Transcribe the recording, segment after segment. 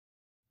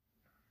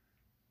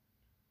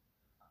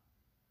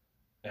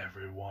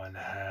Everyone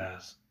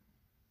has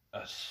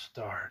a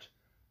start.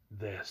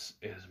 This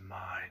is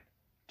mine.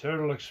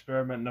 Turtle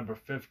experiment number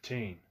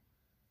 15.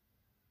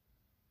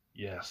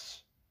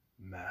 Yes,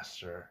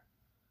 master.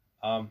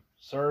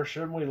 Sir,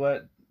 shouldn't we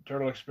let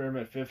turtle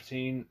experiment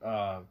 15,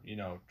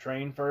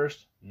 train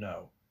first?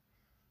 No.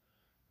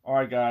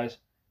 Alright, guys.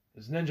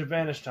 It's Ninja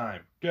Vanish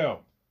time. Go.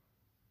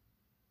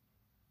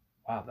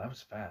 Wow, that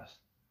was fast.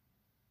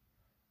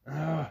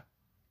 Ugh.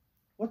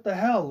 What the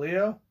hell,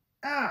 Leo?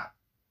 Ah!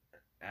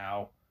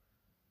 Ow.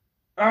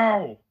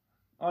 Ow!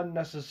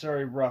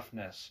 Unnecessary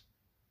roughness.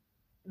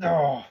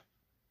 Oh!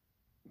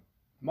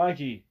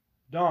 Mikey,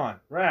 Don,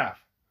 Raph.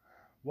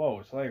 Whoa,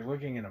 it's like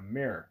looking in a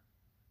mirror.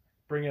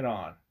 Bring it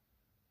on.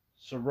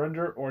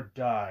 Surrender or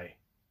die.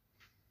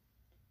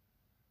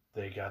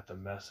 They got the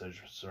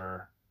message,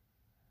 sir.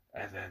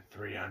 And then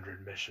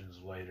 300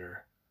 missions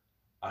later,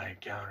 I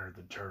encountered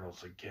the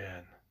turtles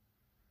again.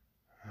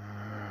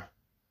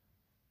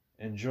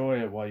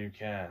 Enjoy it while you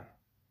can.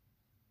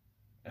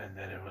 And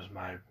then it was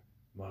my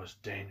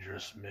most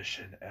dangerous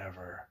mission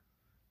ever.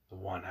 The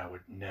one I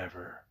would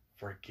never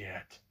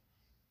forget.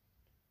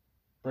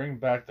 Bring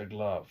back the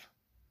glove.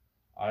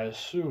 I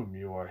assume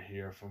you are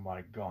here for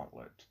my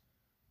gauntlet.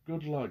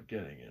 Good luck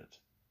getting it.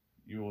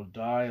 You will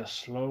die a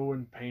slow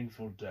and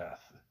painful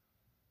death.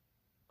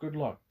 Good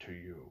luck to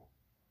you.